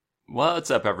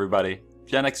What's up everybody?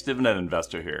 Gen X Dividend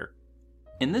Investor here.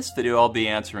 In this video I'll be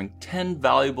answering 10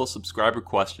 valuable subscriber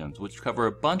questions which cover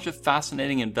a bunch of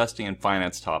fascinating investing and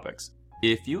finance topics.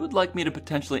 If you would like me to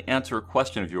potentially answer a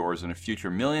question of yours in a future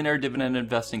Millionaire Dividend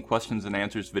Investing Questions and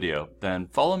Answers video, then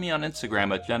follow me on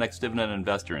Instagram at Gen X Dividend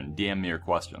Investor and DM me your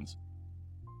questions.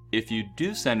 If you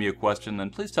do send me a question, then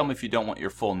please tell me if you don't want your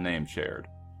full name shared.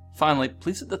 Finally,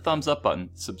 please hit the thumbs up button,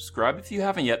 subscribe if you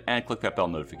haven't yet, and click that bell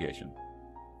notification.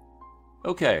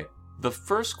 Okay, the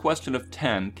first question of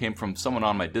 10 came from someone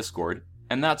on my Discord,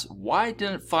 and that's why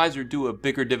didn't Pfizer do a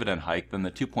bigger dividend hike than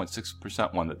the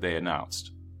 2.6% one that they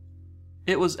announced?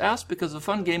 It was asked because a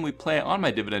fun game we play on my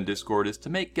dividend Discord is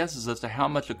to make guesses as to how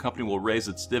much a company will raise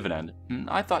its dividend, and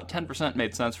I thought 10%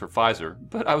 made sense for Pfizer,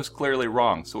 but I was clearly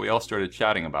wrong, so we all started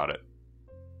chatting about it.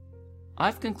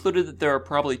 I've concluded that there are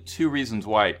probably two reasons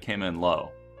why it came in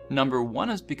low. Number one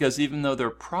is because even though their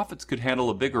profits could handle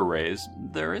a bigger raise,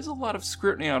 there is a lot of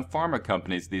scrutiny on pharma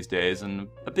companies these days, and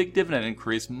a big dividend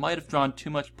increase might have drawn too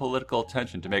much political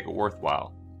attention to make it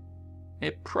worthwhile.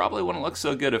 It probably wouldn't look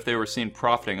so good if they were seen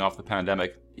profiting off the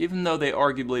pandemic, even though they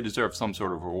arguably deserve some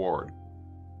sort of reward.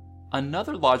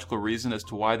 Another logical reason as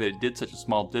to why they did such a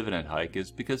small dividend hike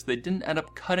is because they didn't end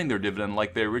up cutting their dividend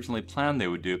like they originally planned they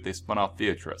would do if they spun off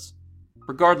Viatris.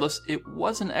 Regardless, it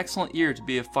was an excellent year to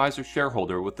be a Pfizer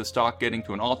shareholder, with the stock getting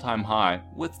to an all-time high,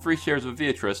 with free shares of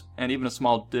Viatris, and even a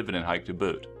small dividend hike to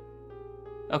boot.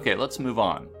 Okay, let's move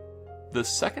on. The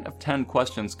second of 10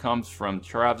 questions comes from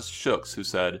Travis Shooks, who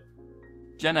said,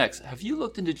 Gen X, have you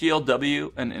looked into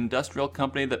GLW, an industrial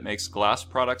company that makes glass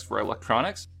products for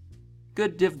electronics?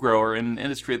 Good div grower in an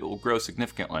industry that will grow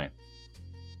significantly.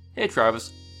 Hey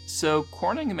Travis, so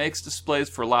Corning makes displays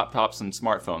for laptops and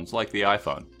smartphones like the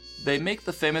iPhone. They make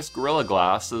the famous Gorilla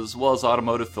Glass as well as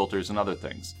automotive filters and other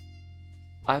things.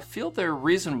 I feel they're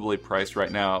reasonably priced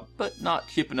right now, but not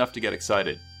cheap enough to get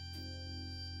excited.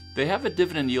 They have a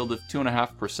dividend yield of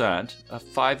 2.5%, a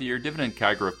 5-year dividend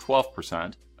CAGR of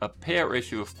 12%, a payout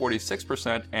ratio of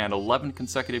 46%, and 11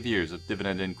 consecutive years of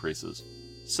dividend increases.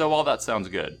 So all that sounds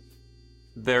good.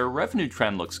 Their revenue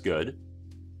trend looks good,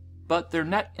 but their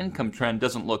net income trend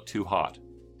doesn't look too hot.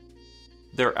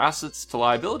 Their assets to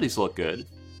liabilities look good.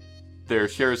 Their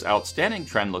shares outstanding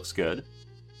trend looks good,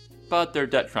 but their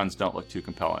debt trends don't look too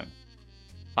compelling.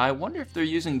 I wonder if they're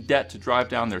using debt to drive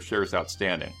down their shares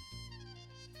outstanding.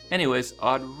 Anyways,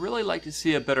 I'd really like to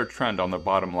see a better trend on their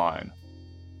bottom line.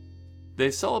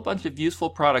 They sell a bunch of useful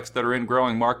products that are in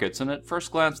growing markets, and at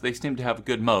first glance they seem to have a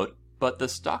good moat, but the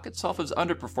stock itself has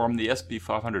underperformed the S&P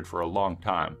 500 for a long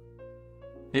time.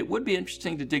 It would be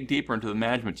interesting to dig deeper into the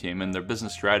management team and their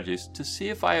business strategies to see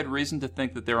if I had reason to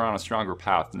think that they're on a stronger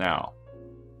path now.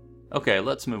 Okay,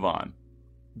 let's move on.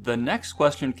 The next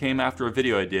question came after a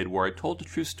video I did where I told a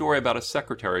true story about a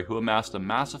secretary who amassed a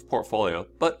massive portfolio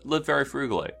but lived very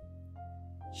frugally.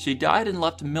 She died and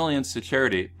left millions to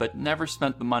charity, but never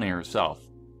spent the money herself.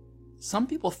 Some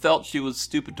people felt she was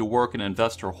stupid to work and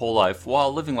invest her whole life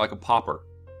while living like a pauper.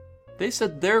 They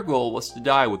said their goal was to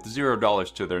die with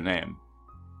 $0 to their name.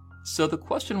 So the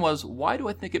question was, why do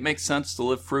I think it makes sense to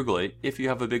live frugally if you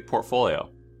have a big portfolio?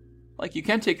 Like, you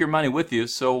can take your money with you,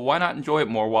 so why not enjoy it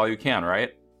more while you can,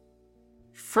 right?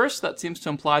 First, that seems to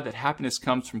imply that happiness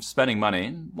comes from spending money,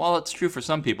 and while it's true for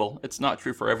some people, it's not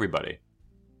true for everybody.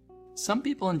 Some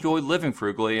people enjoy living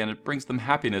frugally, and it brings them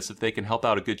happiness if they can help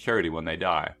out a good charity when they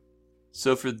die.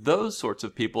 So for those sorts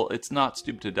of people, it's not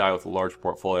stupid to die with a large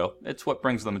portfolio, it's what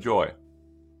brings them joy.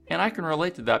 And I can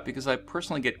relate to that because I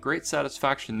personally get great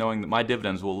satisfaction knowing that my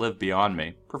dividends will live beyond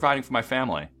me, providing for my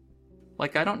family.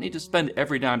 Like, I don't need to spend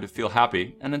every dime to feel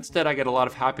happy, and instead I get a lot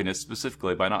of happiness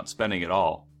specifically by not spending it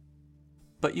all.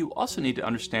 But you also need to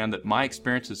understand that my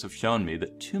experiences have shown me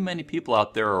that too many people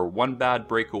out there are one bad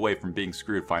break away from being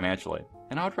screwed financially,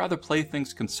 and I would rather play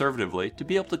things conservatively to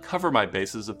be able to cover my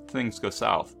bases if things go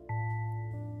south.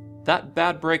 That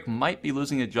bad break might be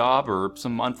losing a job or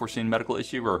some unforeseen medical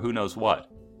issue or who knows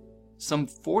what. Some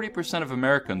 40% of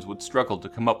Americans would struggle to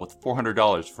come up with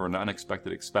 $400 for an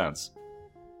unexpected expense.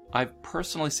 I've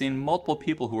personally seen multiple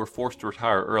people who were forced to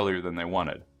retire earlier than they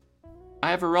wanted. I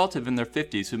have a relative in their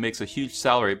 50s who makes a huge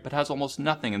salary but has almost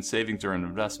nothing in savings or in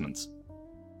investments.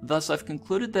 Thus, I've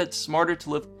concluded that it's smarter to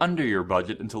live under your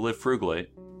budget and to live frugally,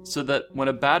 so that when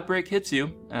a bad break hits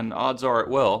you, and odds are it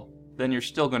will, then you're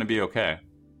still going to be okay.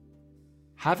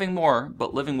 Having more,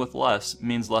 but living with less,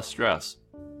 means less stress.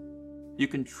 You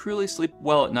can truly sleep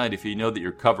well at night if you know that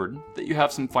you're covered, that you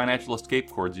have some financial escape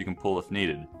cords you can pull if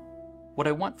needed. What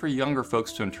I want for younger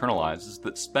folks to internalize is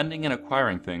that spending and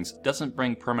acquiring things doesn't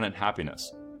bring permanent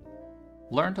happiness.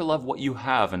 Learn to love what you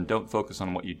have and don't focus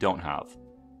on what you don't have.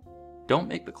 Don't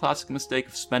make the classic mistake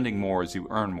of spending more as you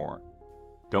earn more.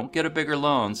 Don't get a bigger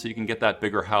loan so you can get that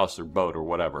bigger house or boat or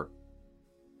whatever.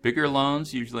 Bigger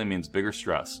loans usually means bigger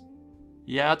stress.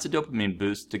 Yeah, it's a dopamine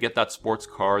boost to get that sports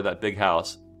car or that big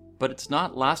house, but it's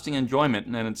not lasting enjoyment,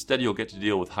 and instead you'll get to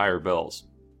deal with higher bills.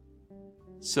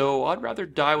 So I'd rather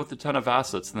die with a ton of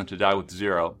assets than to die with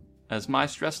zero, as my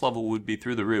stress level would be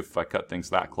through the roof if I cut things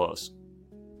that close.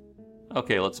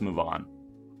 Okay, let's move on.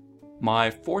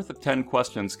 My fourth of 10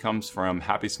 questions comes from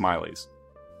Happy Smileys.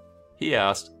 He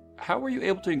asked, how were you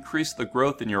able to increase the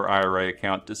growth in your IRA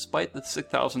account despite the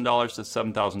 $6,000 to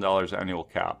 $7,000 annual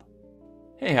cap?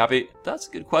 Hey Happy, that's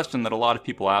a good question that a lot of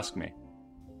people ask me.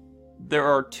 There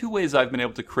are two ways I've been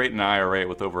able to create an IRA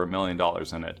with over $1 million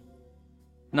in it.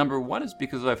 Number one is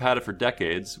because I've had it for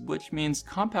decades, which means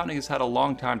compounding has had a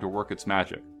long time to work its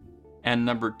magic. And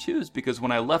number two is because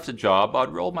when I left a job, I'd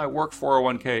roll my work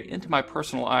 401k into my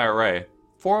personal IRA,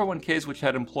 401ks which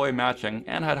had employee matching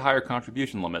and had higher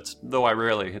contribution limits, though I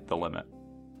rarely hit the limit.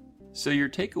 So your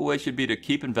takeaway should be to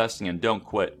keep investing and don't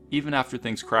quit, even after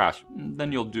things crash,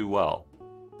 then you'll do well.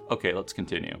 Okay, let's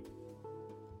continue.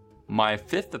 My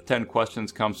fifth of 10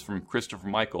 questions comes from Christopher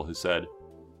Michael, who said,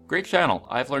 great channel,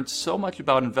 I've learned so much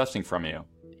about investing from you.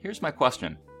 Here's my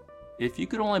question. If you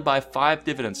could only buy 5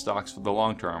 dividend stocks for the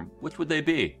long term, which would they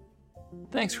be?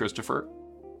 Thanks, Christopher.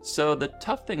 So the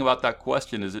tough thing about that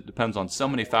question is it depends on so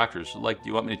many factors, like do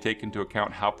you want me to take into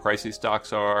account how pricey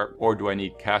stocks are, or do I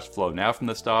need cash flow now from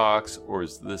the stocks, or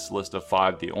is this list of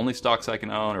 5 the only stocks I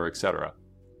can own, or etc.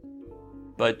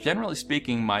 But generally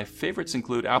speaking, my favorites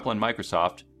include Apple and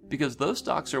Microsoft, because those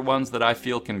stocks are ones that I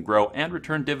feel can grow and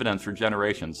return dividends for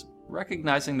generations,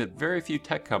 recognizing that very few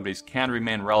tech companies can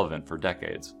remain relevant for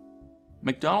decades.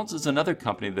 McDonald's is another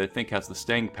company that I think has the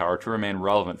staying power to remain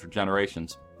relevant for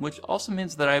generations, which also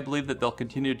means that I believe that they'll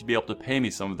continue to be able to pay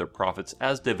me some of their profits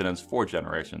as dividends for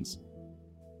generations.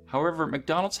 However,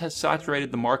 McDonald's has saturated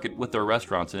the market with their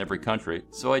restaurants in every country,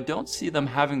 so I don't see them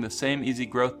having the same easy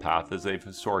growth path as they've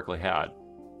historically had.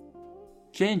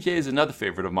 J&J is another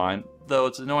favorite of mine, though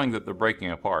it's annoying that they're breaking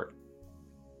apart.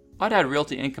 I'd add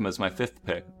Realty Income as my 5th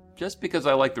pick, just because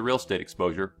I like the real estate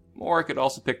exposure, or I could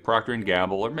also pick Procter &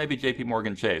 Gamble or maybe JP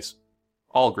Morgan Chase.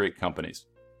 All great companies.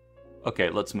 Okay,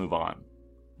 let's move on.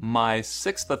 My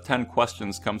 6th of 10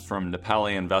 questions comes from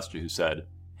Nepali Investor, who said,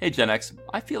 hey Gen X,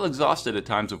 I feel exhausted at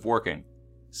times of working.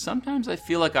 Sometimes I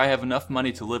feel like I have enough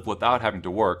money to live without having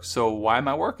to work, so why am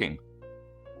I working?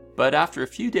 But after a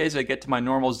few days I get to my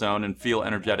normal zone and feel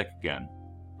energetic again.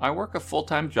 I work a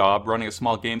full-time job running a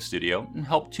small game studio and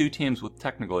help 2 teams with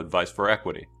technical advice for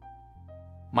equity.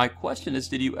 My question is,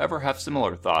 did you ever have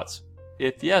similar thoughts?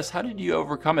 If yes, how did you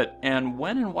overcome it, and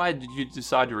when and why did you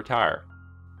decide to retire?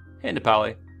 Hey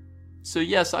Nepali. So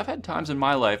yes, I've had times in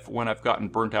my life when I've gotten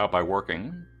burnt out by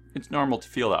working. It's normal to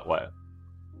feel that way.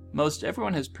 Most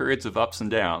everyone has periods of ups and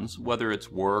downs, whether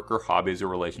it's work or hobbies or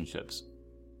relationships.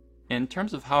 In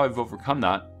terms of how I've overcome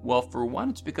that, well, for one,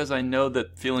 it's because I know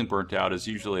that feeling burnt out is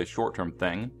usually a short-term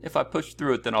thing. If I push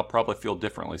through it, then I'll probably feel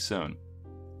differently soon.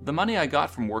 The money I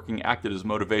got from working acted as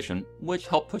motivation, which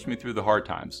helped push me through the hard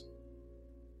times.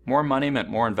 More money meant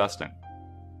more investing.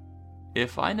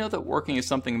 If I know that working is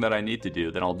something that I need to do,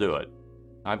 then I'll do it.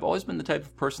 I've always been the type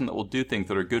of person that will do things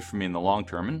that are good for me in the long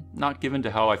term and not given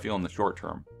to how I feel in the short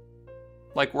term.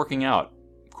 Like working out.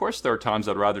 Of course there are times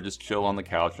I'd rather just chill on the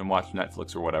couch and watch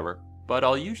Netflix or whatever, but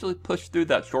I'll usually push through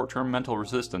that short-term mental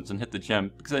resistance and hit the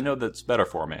gym because I know that it's better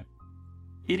for me.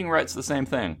 Eating right's the same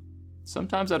thing.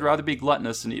 Sometimes I'd rather be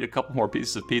gluttonous and eat a couple more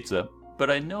pieces of pizza, but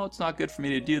I know it's not good for me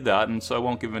to do that, and so I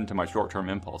won't give in to my short-term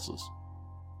impulses.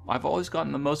 I've always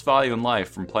gotten the most value in life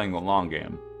from playing the long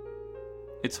game.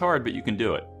 It's hard, but you can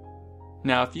do it.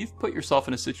 Now, if you've put yourself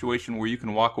in a situation where you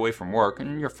can walk away from work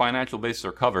and your financial bases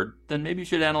are covered, then maybe you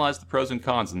should analyze the pros and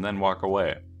cons and then walk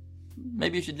away.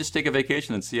 Maybe you should just take a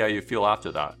vacation and see how you feel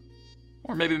after that.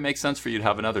 Or maybe it makes sense for you to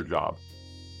have another job.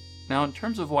 Now, in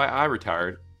terms of why I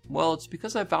retired, well, it's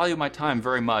because I value my time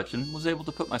very much and was able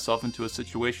to put myself into a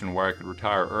situation where I could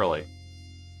retire early.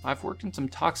 I've worked in some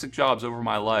toxic jobs over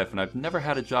my life, and I've never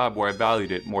had a job where I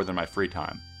valued it more than my free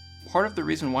time. Part of the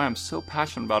reason why I'm so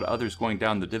passionate about others going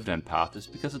down the dividend path is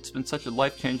because it's been such a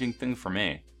life-changing thing for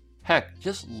me. Heck,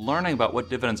 just learning about what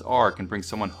dividends are can bring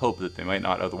someone hope that they might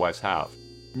not otherwise have.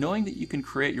 Knowing that you can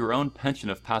create your own pension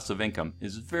of passive income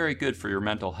is very good for your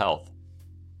mental health.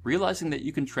 Realizing that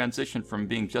you can transition from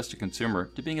being just a consumer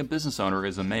to being a business owner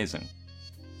is amazing.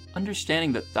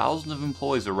 Understanding that thousands of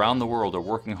employees around the world are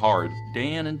working hard,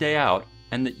 day in and day out,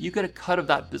 and that you get a cut of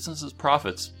that business's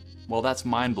profits, well, that's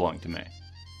mind-blowing to me.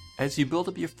 As you build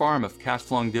up your farm of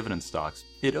cash-flowing dividend stocks,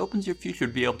 it opens your future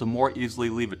to be able to more easily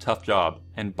leave a tough job,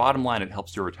 and bottom line, it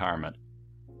helps your retirement.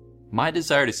 My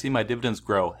desire to see my dividends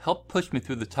grow helped push me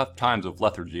through the tough times of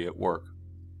lethargy at work.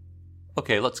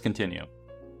 Okay, let's continue.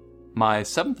 My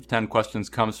 7th of 10 questions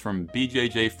comes from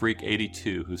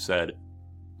BJJ-Freak82, who said,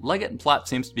 Leggett & Platt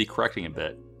seems to be correcting a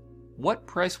bit. What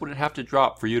price would it have to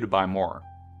drop for you to buy more?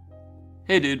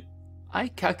 Hey dude, I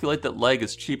calculate that Legg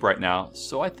is cheap right now,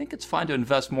 so I think it's fine to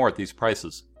invest more at these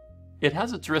prices. It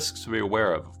has its risks to be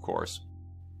aware of course.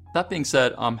 That being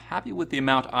said, I'm happy with the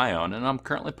amount I own, and I'm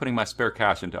currently putting my spare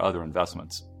cash into other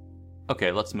investments.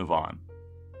 Okay, let's move on.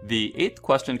 The 8th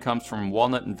question comes from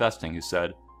Walnut Investing, who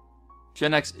said,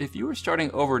 Gen X, if you were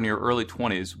starting over in your early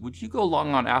 20s, would you go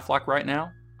long on Aflac right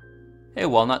now? Hey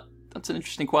Walnut, that's an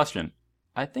interesting question.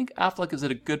 I think Aflac is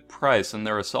at a good price and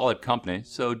they're a solid company,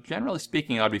 so generally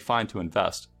speaking I'd be fine to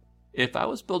invest. If I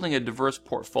was building a diverse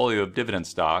portfolio of dividend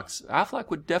stocks, Aflac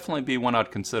would definitely be one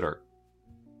I'd consider.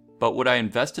 But would I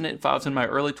invest in it if I was in my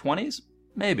early 20s?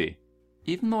 Maybe.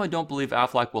 Even though I don't believe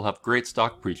Aflac will have great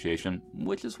stock appreciation,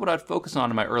 which is what I'd focus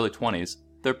on in my early 20s,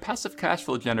 their passive cash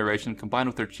flow generation combined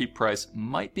with their cheap price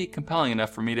might be compelling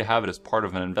enough for me to have it as part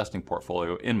of an investing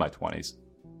portfolio in my 20s.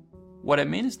 What I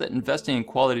mean is that investing in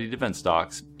quality dividend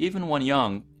stocks, even when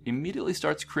young, immediately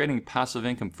starts creating passive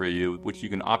income for you, which you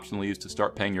can optionally use to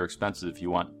start paying your expenses if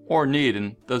you want, or need,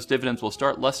 and those dividends will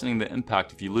start lessening the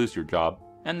impact if you lose your job,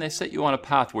 and they set you on a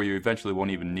path where you eventually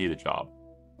won't even need a job.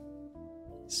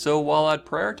 So while I'd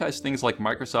prioritize things like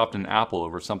Microsoft and Apple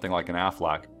over something like an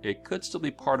Aflac, it could still be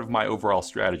part of my overall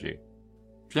strategy.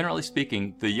 Generally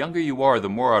speaking, the younger you are, the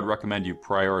more I'd recommend you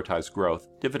prioritize growth,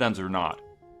 dividends or not.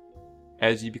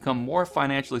 As you become more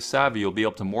financially savvy, you'll be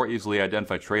able to more easily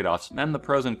identify trade-offs and the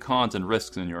pros and cons and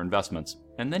risks in your investments,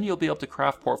 and then you'll be able to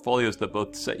craft portfolios that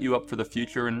both set you up for the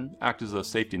future and act as a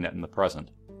safety net in the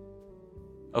present.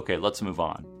 Okay, let's move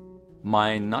on.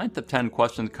 My 9th of 10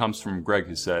 questions comes from Greg,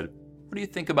 who said, What do you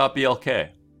think about BLK?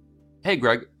 Hey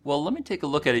Greg, well let me take a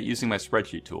look at it using my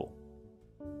spreadsheet tool.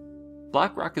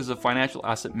 BlackRock is a financial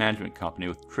asset management company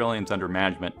with trillions under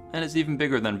management and is even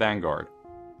bigger than Vanguard.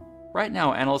 Right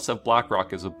now, analysts have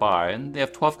BlackRock as a buy, and they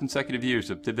have 12 consecutive years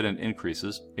of dividend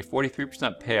increases, a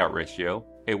 43% payout ratio,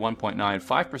 a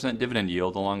 1.95% dividend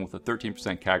yield, along with a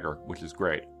 13% CAGR, which is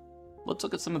great. Let's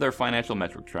look at some of their financial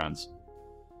metric trends.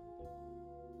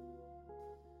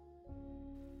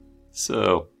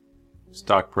 So,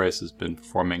 stock price has been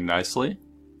performing nicely,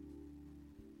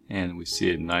 and we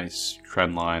see a nice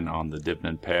trend line on the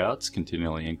dividend payouts,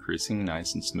 continually increasing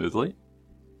nice and smoothly.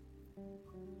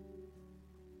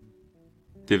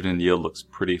 Dividend yield looks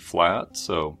pretty flat,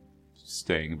 so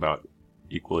staying about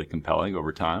equally compelling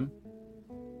over time.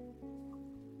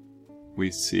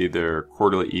 We see their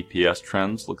quarterly EPS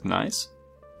trends look nice.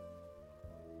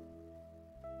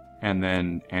 And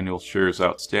then annual shares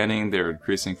outstanding, they're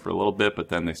increasing for a little bit, but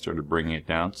then they started bringing it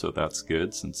down, so that's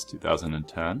good since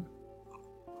 2010.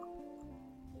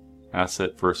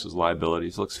 Asset versus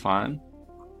liabilities looks fine.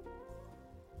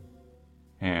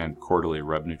 And quarterly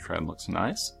revenue trend looks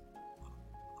nice.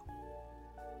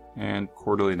 And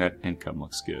quarterly net income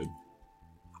looks good.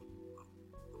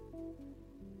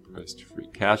 Price to free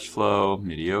cash flow,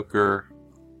 mediocre.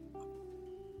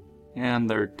 And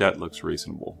their debt looks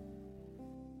reasonable.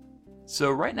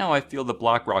 So right now I feel that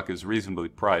BlackRock is reasonably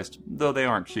priced, though they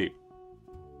aren't cheap.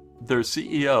 Their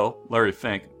CEO, Larry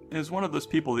Fink, is one of those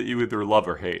people that you either love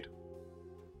or hate.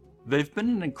 They've been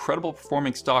an incredible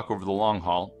performing stock over the long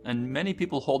haul, and many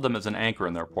people hold them as an anchor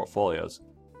in their portfolios.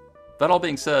 That all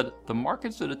being said, the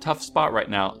market's at a tough spot right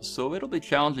now, so it'll be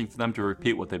challenging for them to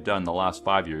repeat what they've done in the last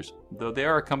 5 years, though they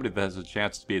are a company that has a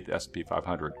chance to beat the S&P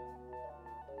 500.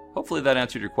 Hopefully that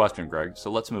answered your question, Greg, so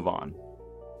let's move on.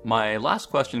 My last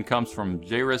question comes from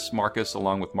Jairus Marcus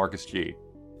along with Marcus G.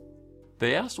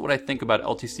 They asked what I think about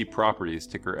LTC Properties,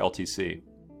 ticker LTC.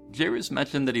 Jairus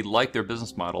mentioned that he liked their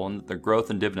business model and that their growth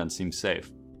and dividends seem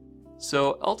safe.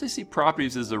 So LTC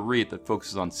Properties is a REIT that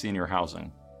focuses on senior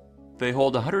housing. They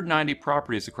hold 190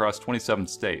 properties across 27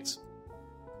 states.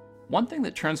 One thing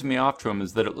that turns me off to them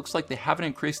is that it looks like they haven't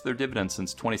increased their dividends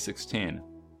since 2016.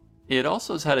 It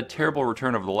also has had a terrible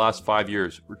return over the last 5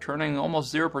 years, returning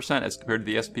almost 0% as compared to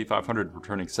the S&P 500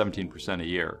 returning 17% a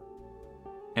year.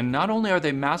 And not only are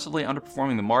they massively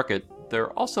underperforming the market,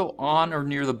 they're also on or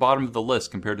near the bottom of the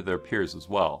list compared to their peers as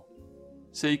well.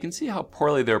 So you can see how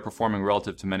poorly they're performing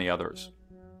relative to many others.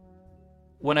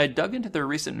 When I dug into their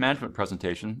recent management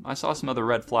presentation, I saw some other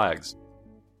red flags.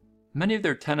 Many of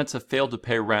their tenants have failed to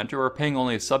pay rent or are paying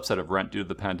only a subset of rent due to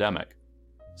the pandemic,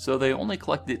 so they only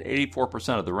collected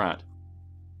 84% of the rent.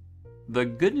 The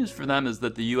good news for them is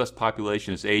that the US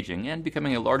population is aging and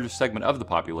becoming a larger segment of the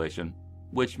population,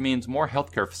 which means more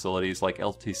healthcare facilities like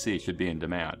LTC should be in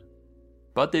demand.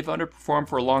 but they've underperformed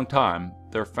for a long time,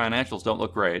 their financials don't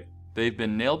look great, they've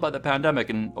been nailed by the pandemic,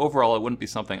 and overall it wouldn't be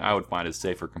something I would find as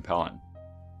safe or compelling.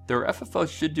 Their FFO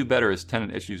should do better as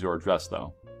tenant issues are addressed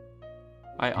though.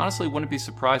 I honestly wouldn't be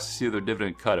surprised to see their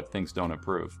dividend cut if things don't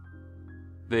improve.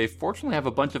 They fortunately have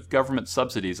a bunch of government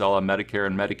subsidies a la Medicare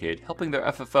and Medicaid helping their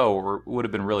FFO, or it would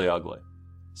have been really ugly.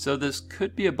 So this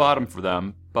could be a bottom for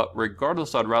them, but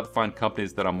regardless, I'd rather find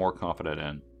companies that I'm more confident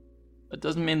in. That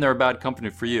doesn't mean they're a bad company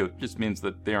for you, it just means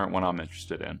that they aren't one I'm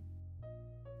interested in.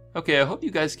 Okay, I hope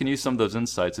you guys can use some of those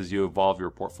insights as you evolve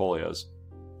your portfolios.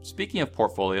 Speaking of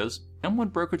portfolios,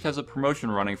 M1 Brokerage has a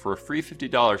promotion running for a free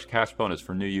 $50 cash bonus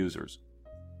for new users.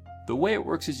 The way it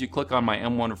works is you click on my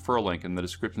M1 referral link in the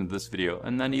description of this video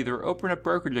and then either open a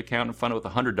brokerage account and fund it with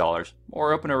 $100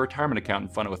 or open a retirement account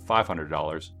and fund it with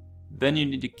 $500. Then you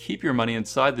need to keep your money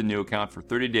inside the new account for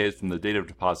 30 days from the date of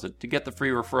deposit to get the free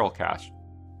referral cash.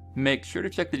 Make sure to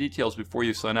check the details before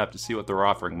you sign up to see what they're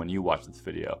offering when you watch this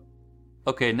video.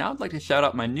 Okay, now I'd like to shout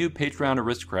out my new Patreon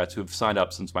aristocrats who have signed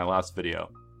up since my last video.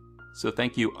 So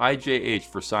thank you IJH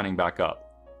for signing back up.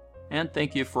 And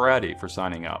thank you Ferrati for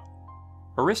signing up.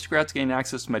 Aristocrats gain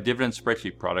access to my dividend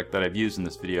spreadsheet product that I've used in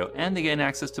this video, and they gain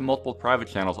access to multiple private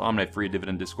channels on my free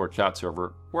dividend Discord chat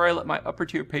server, where I let my upper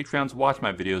tier Patreons watch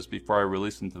my videos before I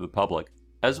release them to the public,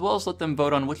 as well as let them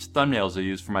vote on which thumbnails I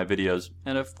use for my videos,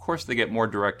 and of course they get more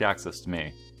direct access to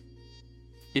me.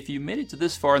 If you made it to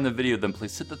this far in the video, then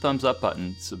please hit the thumbs up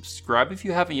button, subscribe if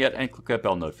you haven't yet, and click that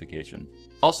bell notification.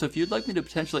 Also, if you'd like me to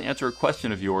potentially answer a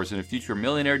question of yours in a future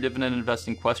Millionaire Dividend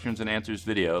Investing Questions and Answers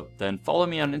video, then follow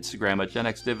me on Instagram at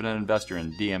GenXDividendInvestor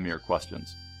and DM me your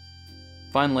questions.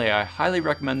 Finally, I highly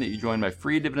recommend that you join my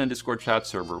free dividend Discord chat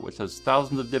server, which has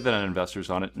thousands of dividend investors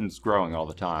on it and is growing all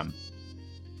the time.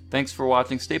 Thanks for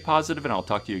watching, stay positive, and I'll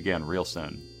talk to you again real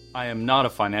soon. I am not a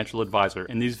financial advisor,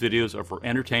 and these videos are for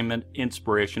entertainment,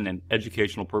 inspiration, and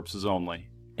educational purposes only.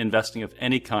 Investing of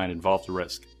any kind involves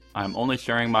risk. I am only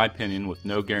sharing my opinion with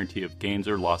no guarantee of gains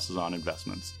or losses on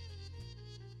investments.